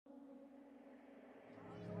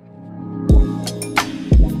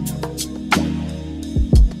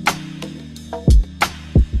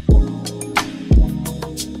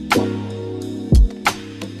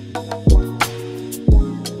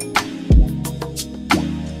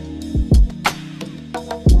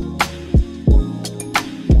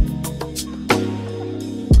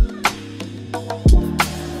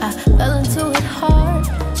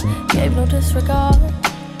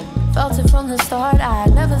the start, I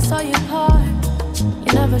never saw you part.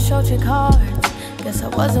 You never showed your cards. Guess I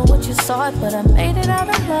wasn't what you thought, but I made it out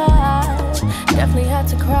alive. Definitely had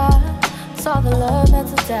to cry. Saw the love, had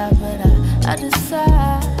to die, but I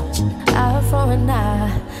decide eye for an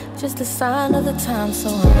eye. Just a sign of the time, so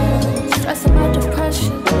I'm stressing my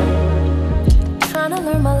depression, trying to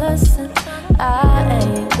learn my lesson. I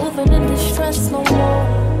ain't moving in distress no more.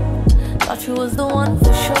 Thought you was the one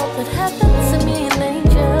for sure, but happened to me an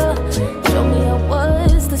angel. Showed me I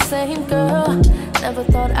was the same girl. Never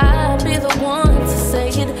thought I'd be the one to say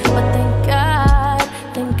it, but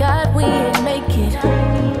thank God we ain't make it.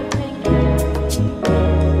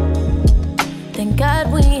 Thank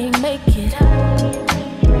God we ain't make it.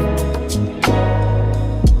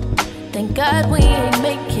 Thank God we ain't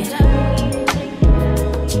make it.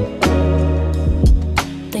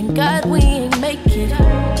 Thank God we ain't make it.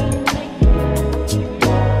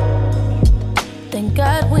 Thank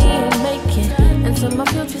God we ain't make it. And to my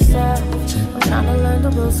future self, I'm trying to learn the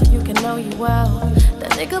rules so you can know you well.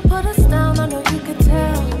 That nigga put us down, I know you could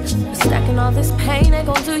tell. But stacking all this pain ain't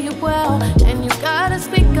gon' do you well. And you gotta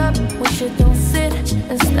speak up when shit don't sit.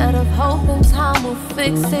 Instead of hoping time will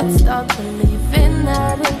fix it, start believing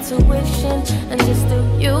that intuition and just do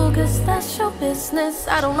you, cause that's your business.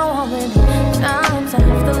 I don't know how many times I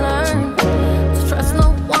have to learn to trust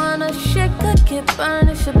no one. A shit could get burned,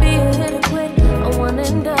 it should be a hit or quit, a one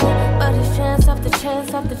and done. But it's chance after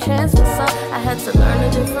chance after chance for some. I had to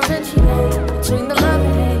learn to differentiate between the love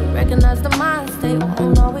and hate. Recognize the mind state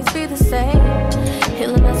won't always be the same.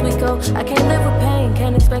 Healing as we go, I can't live with pain.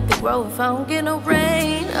 Can't expect to grow if I don't get no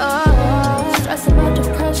rain. Oh, stressing my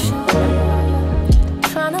depression,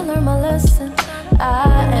 trying to learn my lesson.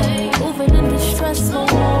 I ain't moving in distress no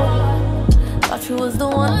more. Thought you was the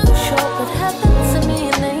one for sure, but happened to me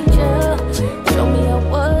an angel. Showed me I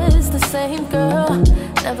was the same girl.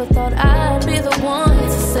 Never thought I'd be the one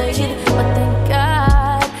to say it, but